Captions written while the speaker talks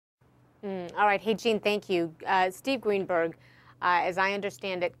All right. Hey, Gene, thank you. Steve Greenberg, as I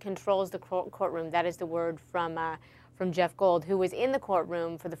understand it, controls the courtroom. That is the word from Jeff Gold, who was in the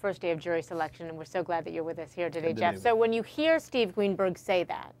courtroom for the first day of jury selection, and we're so glad that you're with us here today, Jeff. So when you hear Steve Greenberg say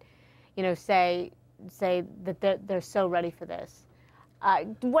that, you know, say that they're so ready for this,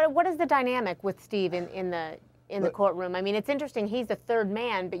 what is the dynamic with Steve in the courtroom? I mean, it's interesting. He's the third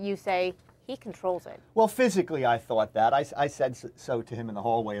man, but you say he controls it. Well, physically, I thought that. I said so to him in the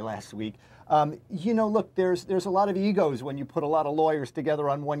hallway last week. You know, look, there's a lot of egos when you put a lot of lawyers together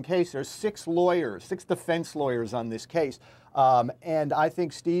on one case. There's 6 lawyers, 6 defense lawyers on this case. And I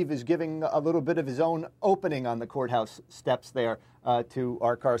think Steve is giving a little bit of his own opening on the courthouse steps there to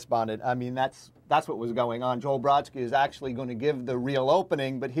our correspondent. I mean, that's what was going on. Joel Brodsky is actually going to give the real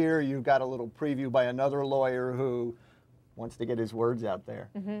opening, but here you've got a little preview by another lawyer who wants to get his words out there.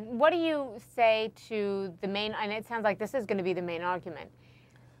 Mm-hmm. What do you say to the main, and it sounds like this is going to be the main argument.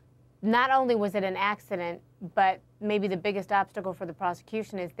 Not only was it an accident, but maybe the biggest obstacle for the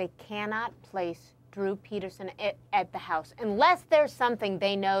prosecution is they cannot place Drew Peterson at the house unless there's something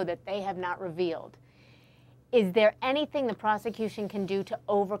they know that they have not revealed. Is there anything the prosecution can do to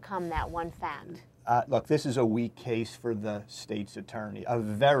overcome that one fact? Look, this is a weak case for the state's attorney, a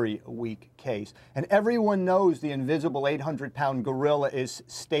very weak case. And everyone knows the invisible 800-pound gorilla is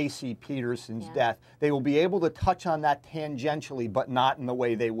Stacey Peterson's death. They will be able to touch on that tangentially, but not in the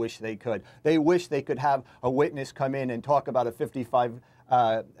way they wish they could. They wish they could have a witness come in and talk about a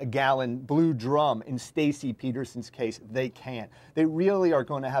 55-gallon blue drum in Stacey Peterson's case. They can't. They really are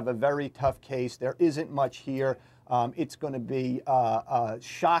going to have a very tough case. There isn't much here. It's going to be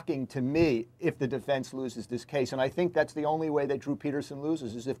shocking to me if the defense loses this case. And I think that's the only way that Drew Peterson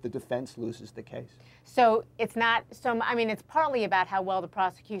loses, is if the defense loses the case. So it's not, I mean, it's partly about how well the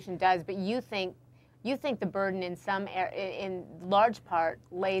prosecution does, but you think the burden in large part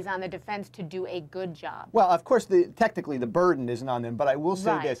lays on the defense to do a good job. Well, of course, technically the burden isn't on them, but I will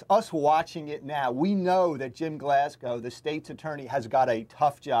say this. Us watching it now, we know that Jim Glasgow, the state's attorney, has got a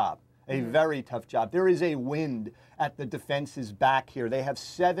tough job. A very tough job. There is a wind at the defense's back here. They have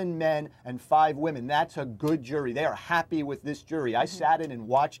 7 men and 5 women. That's a good jury. They are happy with this jury. I sat in and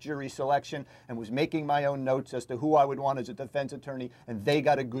watched jury selection and was making my own notes as to who I would want as a defense attorney, and they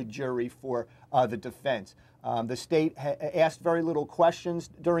got a good jury for the defense. The state asked very little questions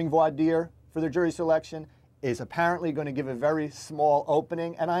during voir dire for their jury selection, is apparently going to give a very small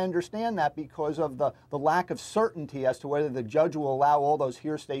opening, and I understand that because of the lack of certainty as to whether the judge will allow all those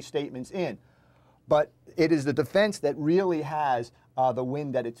hearsay statements in. But it is the defense that really has the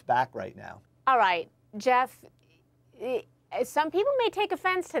wind at its back right now. All right, Jeff, some people may take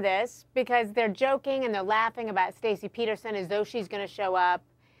offense to this because they're joking and they're laughing about Stacey Peterson as though she's going to show up,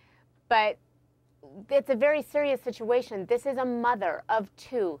 but it's a very serious situation. This is a mother of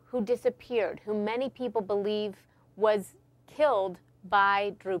 2 who disappeared, who many people believe was killed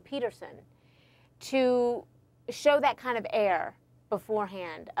by Drew Peterson. To show that kind of air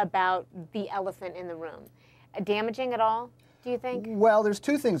beforehand about the elephant in the room, damaging at all, do you think? Well, there's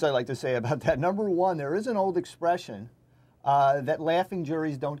 2 things I'd like to say about that. Number one, there is an old expression that laughing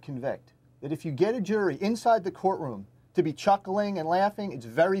juries don't convict. That if you get a jury inside the courtroom to be chuckling and laughing, it's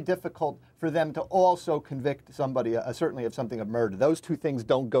very difficult for them to also convict somebody, certainly of something of murder. Those 2 things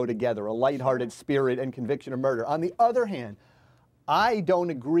don't go together, a lighthearted spirit and conviction of murder. On the other hand, I don't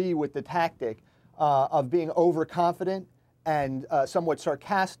agree with the tactic of being overconfident and somewhat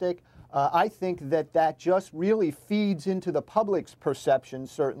sarcastic. I think that just really feeds into the public's perception,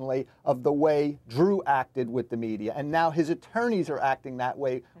 certainly, of the way Drew acted with the media. And now his attorneys are acting that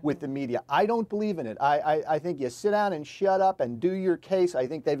way with the media. I don't believe in it. I think you sit down and shut up and do your case. I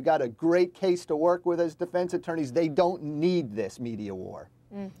think they've got a great case to work with as defense attorneys. They don't need this media war.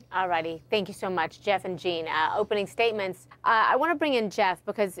 All righty. Thank you so much, Jeff and Gene. Opening statements. I want to bring in Jeff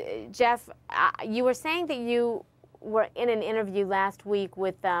because, Jeff, you were saying that you were in an interview last week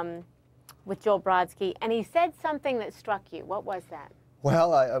with Joel Brodsky, and he said something that struck you. What was that?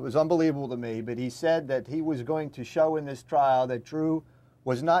 Well, it was unbelievable to me, but he said that he was going to show in this trial that Drew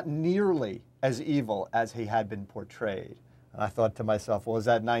was not nearly as evil as he had been portrayed. And I thought to myself, well, is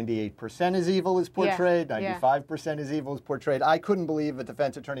that 98% as evil as portrayed? 95% as evil as portrayed? I couldn't believe a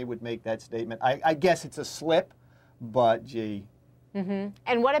defense attorney would make that statement. I guess it's a slip, but gee.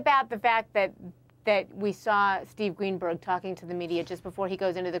 And what about the fact that we saw Steve Greenberg talking to the media just before he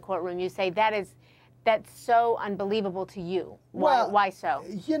goes into the courtroom? You say that that's so unbelievable to you? Why so?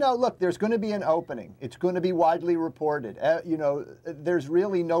 You know, look, there's going to be an opening. It's going to be widely reported. You know, there's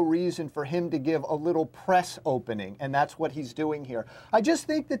really no reason for him to give a little press opening, and that's what he's doing here. I just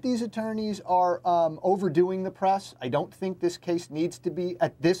think that these attorneys are overdoing the press. I don't think this case needs to be,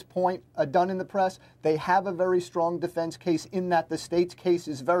 at this point, done in the press. They have a very strong defense case in that the state's case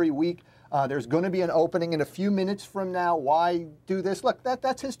is very weak. There's going to be an opening in a few minutes from now. Why do this? Look,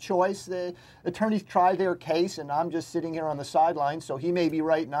 that's his choice. The attorneys try their case, and I'm just sitting here on the sidelines, so he may be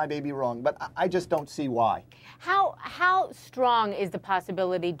right and I may be wrong. But I just don't see why. How strong is the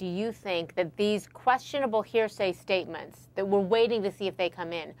possibility, do you think, that these questionable hearsay statements that we're waiting to see if they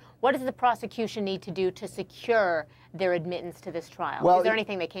come in, what does the prosecution need to do to secure their admittance to this trial? Well, is there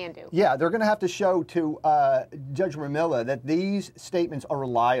anything they can do? Yeah, they're going to have to show to Judge Ramilla that these statements are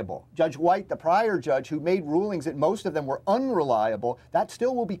reliable. Judge White, the prior judge, who made rulings that most of them were unreliable, that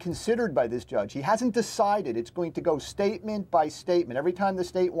still will be considered by this judge. He hasn't decided. It's going to go statement by statement. Every time the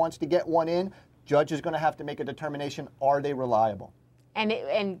state wants to get one in, judge is going to have to make a determination, are they reliable?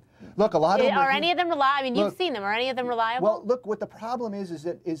 And look, a lot of them are any of them reliable? I mean, you've seen them. Are any of them reliable? Well, look, what the problem is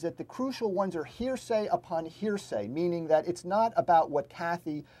that the crucial ones are hearsay upon hearsay, meaning that it's not about what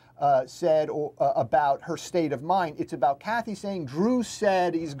Kathy said or about her state of mind. It's about Kathy saying, Drew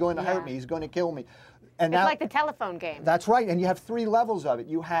said he's going to hurt me, he's going to kill me. And it's like the telephone game. That's right, and you have three levels of it.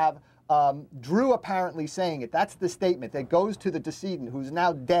 You have Drew apparently saying it. That's the statement that goes to the decedent, who's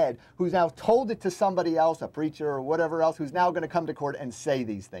now dead, who's now told it to somebody else, a preacher or whatever else, who's now going to come to court and say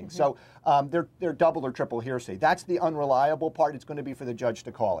these things. So they're double or triple hearsay. That's the unreliable part. It's going to be for the judge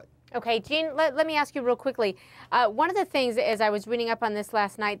to call it. Okay, Jean, let me ask you real quickly. One of the things, as I was reading up on this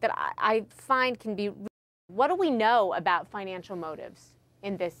last night, that I find can be, what do we know about financial motives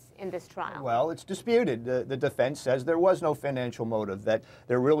in this trial? Well, it's disputed. The defense says there was no financial motive, that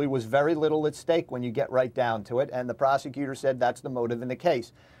there really was very little at stake when you get right down to it, and the prosecutor said that's the motive in the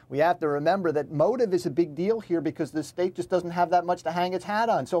case. We have to remember that motive is a big deal here because the state just doesn't have that much to hang its hat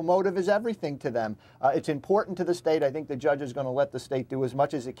on, so motive is everything to them. It's important to the state. I think the judge is going to let the state do as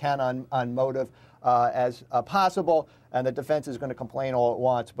much as it can on motive as possible, and the defense is going to complain all it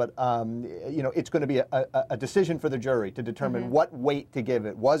wants, but you know, it's going to be a decision for the jury to determine what weight to give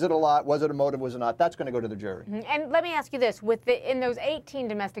it. Was it a lot? Was it a motive? Was it not? That's going to go to the jury. And let me ask you this: in those 18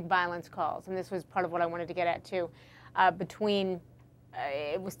 domestic violence calls, and this was part of what I wanted to get at too, between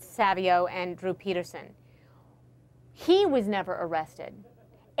it was Savio and Drew Peterson, he was never arrested.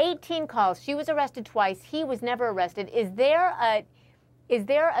 18 calls. She was arrested twice. He was never arrested. Is there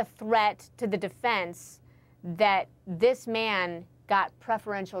a threat to the defense that this man got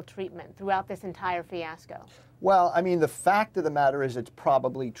preferential treatment throughout this entire fiasco? Well, I mean, the fact of the matter is it's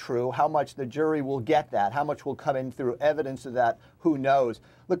probably true. How much the jury will get that, how much will come in through evidence of that, who knows?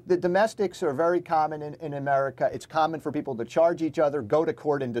 Look, the domestics are very common in America. It's common for people to charge each other, go to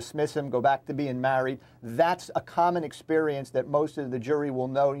court and dismiss them, go back to being married. That's a common experience that most of the jury will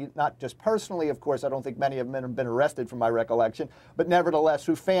know, not just personally, of course. I don't think many of them have been arrested from my recollection, but nevertheless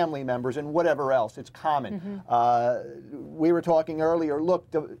through family members and whatever else. It's common. We were talking earlier, look,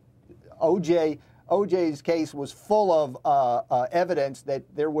 OJ's case was full of evidence that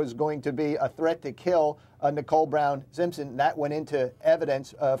there was going to be a threat to kill Nicole Brown Simpson. That went into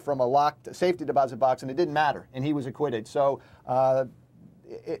evidence from a locked safety deposit box, and it didn't matter, and he was acquitted. So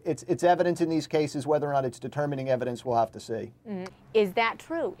it's evidence in these cases. Whether or not it's determining evidence, we'll have to see. Is that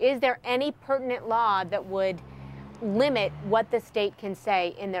true? Is there any pertinent law that would limit what the state can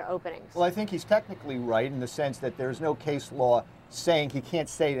say in their openings? Well, I think he's technically right in the sense that there's no case law saying he can't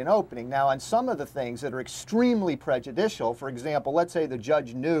say it in opening. Now, on some of the things that are extremely prejudicial, for example, let's say the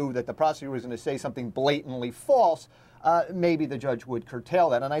judge knew that the prosecutor was going to say something blatantly false, maybe the judge would curtail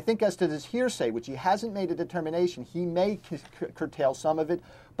that. And I think as to this hearsay, which he hasn't made a determination, he may curtail some of it.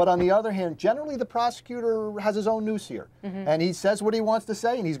 But on the other hand, generally the prosecutor has his own noose here. And he says what he wants to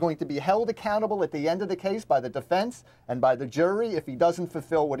say, and he's going to be held accountable at the end of the case by the defense and by the jury if he doesn't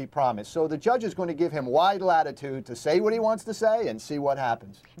fulfill what he promised. So the judge is going to give him wide latitude to say what he wants to say and see what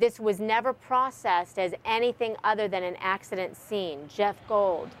happens. This was never processed as anything other than an accident scene. Jeff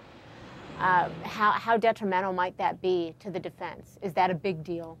Gold. How detrimental might that be to the defense? Is that a big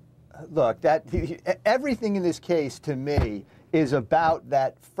deal? Look, everything in this case, to me, is about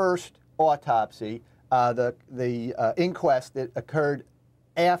that first autopsy, the inquest that occurred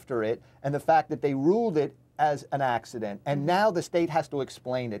after it, and the fact that they ruled it as an accident. And now the state has to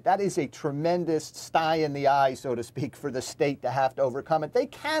explain it. That is a tremendous sty in the eye, so to speak, for the state to have to overcome it. They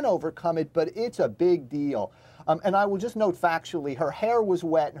can overcome it, but it's a big deal. And I will just note factually, her hair was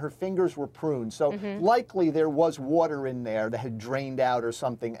wet and her fingers were pruned. So likely there was water in there that had drained out or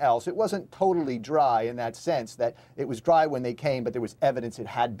something else. It wasn't totally dry in that sense that it was dry when they came, but there was evidence it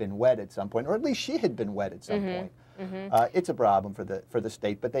had been wet at some point, or at least she had been wet at some point. It's a problem for the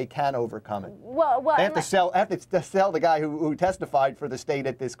state, but they can overcome it. Well, they have to sell the guy who testified for the state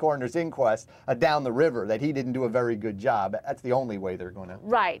at this coroner's inquest down the river that he didn't do a very good job. That's the only way they're going to.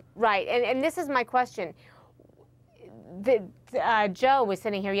 Right. And this is my question. Joe was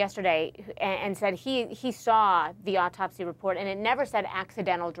sitting here yesterday and said he saw the autopsy report and it never said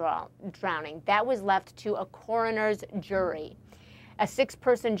accidental drowning. That was left to a coroner's jury, a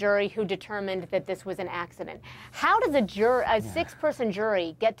 6-person jury who determined that this was an accident. How does a 6-person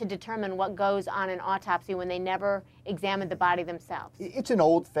jury get to determine what goes on an autopsy when they never examined the body themselves? It's an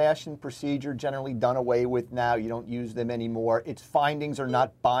old-fashioned procedure, generally done away with now. You don't use them anymore. Its findings are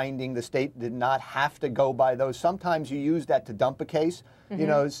not binding. The state did not have to go by those. Sometimes you use that to dump a case. You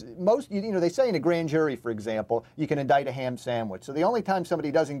know, they say in a grand jury, for example, you can indict a ham sandwich. So the only time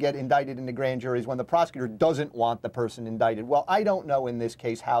somebody doesn't get indicted in the grand jury is when the prosecutor doesn't want the person indicted. Well, I don't know in this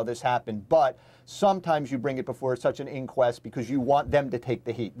case how this happened, but sometimes you bring it before such an inquest because you want them to take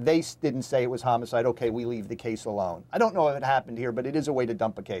the heat. They didn't say it was homicide. Okay, we leave the case alone. I don't know if it happened here, but it is a way to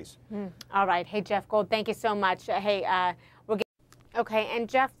dump a case. All right. Hey, Jeff Gold, thank you so much. Okay, and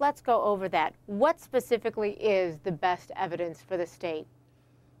Jeff, let's go over that. What specifically is the best evidence for the state?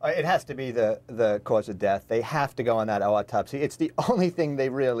 It has to be the cause of death. They have to go on that autopsy. It's the only thing they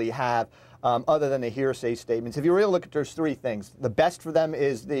really have other than the hearsay statements. If you really look at, there's 3 things. The best for them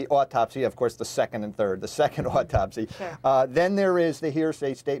is the autopsy, of course, the second and third, the second autopsy. Sure. Then there is the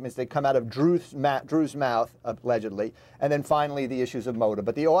hearsay statements that come out of Drew's mouth, allegedly, and then finally the issues of motive.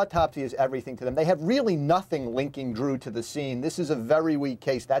 But the autopsy is everything to them. They have really nothing linking Drew to the scene. This is a very weak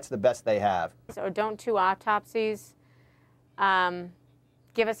case. That's the best they have. So don't 2 autopsies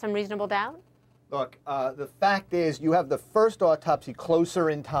give us some reasonable doubt? Look, the fact is you have the first autopsy closer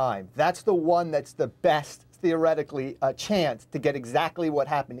in time. That's the one that's the best, theoretically, chance to get exactly what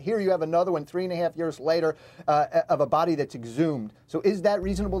happened. Here you have another one 3.5 years later of a body that's exhumed. So is that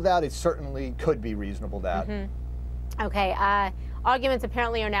reasonable doubt? It certainly could be reasonable doubt. Okay, arguments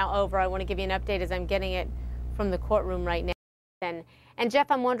apparently are now over. I want to give you an update as I'm getting it from the courtroom right now. And Jeff,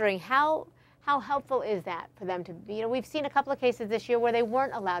 I'm wondering how helpful is that for them to be? You know, we've seen a couple of cases this year where they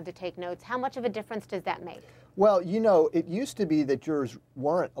weren't allowed to take notes. How much of a difference does that make? Well, you know, it used to be that jurors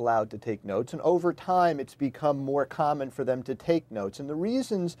weren't allowed to take notes, and over time it's become more common for them to take notes. And the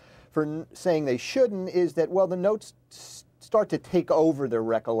reasons for saying they shouldn't is that, well, the notes start to take over their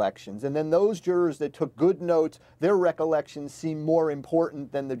recollections. And then those jurors that took good notes, their recollections seem more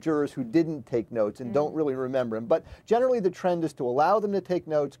important than the jurors who didn't take notes and don't really remember them. But generally the trend is to allow them to take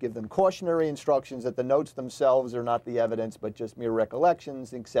notes, give them cautionary instructions that the notes themselves are not the evidence, but just mere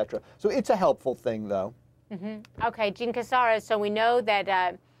recollections, etc. So it's a helpful thing, though. Okay, Jean Casares, so we know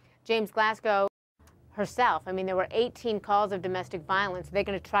that James Glasgow herself, I mean, there were 18 calls of domestic violence. Are they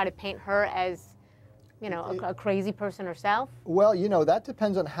going to try to paint her as, you know, a crazy person herself? Well, you know, that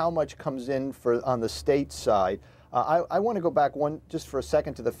depends on how much comes in on the state side. I want to go back just for a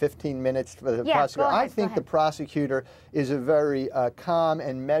second to the 15 minutes for the prosecutor. Go ahead, I think the prosecutor is a very calm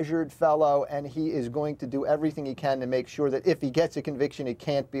and measured fellow, and he is going to do everything he can to make sure that if he gets a conviction, it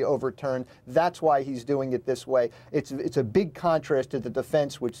can't be overturned. That's why he's doing it this way. It's a big contrast to the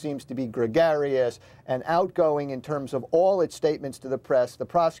defense, which seems to be gregarious and outgoing in terms of all its statements to the press. The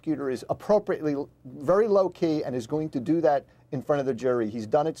prosecutor is appropriately very low-key and is going to do that in front of the jury. He's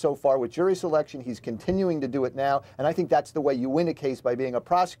done it so far with jury selection. He's continuing to do it now. And I think that's the way you win a case, by being a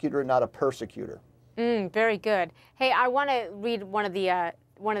prosecutor and not a persecutor. Very good. Hey, I want to read one of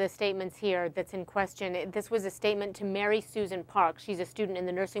the statements here that's in question. This was a statement to Mary Susan Parks. She's a student in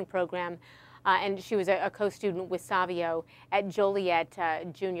the nursing program, and she was a co-student with Savio at Joliet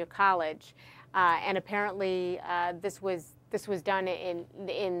Junior College. And apparently this was done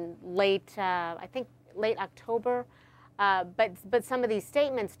in late, I think, late October. But some of these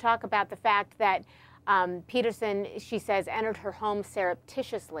statements talk about the fact that Peterson, she says, entered her home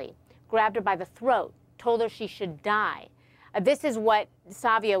surreptitiously, grabbed her by the throat, told her she should die. This is what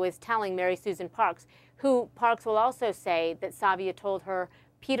Savio is telling Mary Susan Parks, who Parks will also say that Savio told her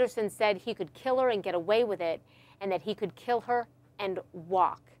Peterson said he could kill her and get away with it, and that he could kill her and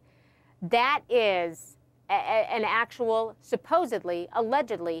walk. That is an actual, supposedly,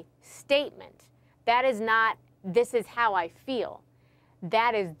 allegedly, statement. That is not, this is how I feel.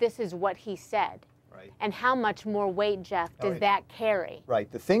 That is, this is what he said. Right. And how much more weight, Jeff, does that carry?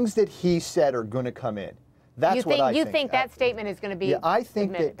 Right. The things that he said are going to come in. That's what I think. You think that statement is going to be I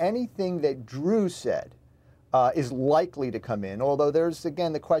think admitted. that anything that Drew said is likely to come in, although there's,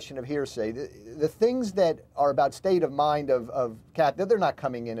 again, the question of hearsay. The things that are about state of mind of Kath, they're not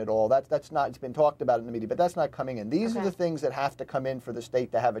coming in at all. That's not, it's been talked about in the media, but that's not coming in. These are the things that have to come in for the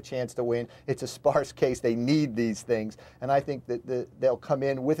state to have a chance to win. It's a sparse case. They need these things. And I think that they'll come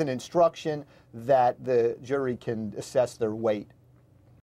in with an instruction that the jury can assess their weight.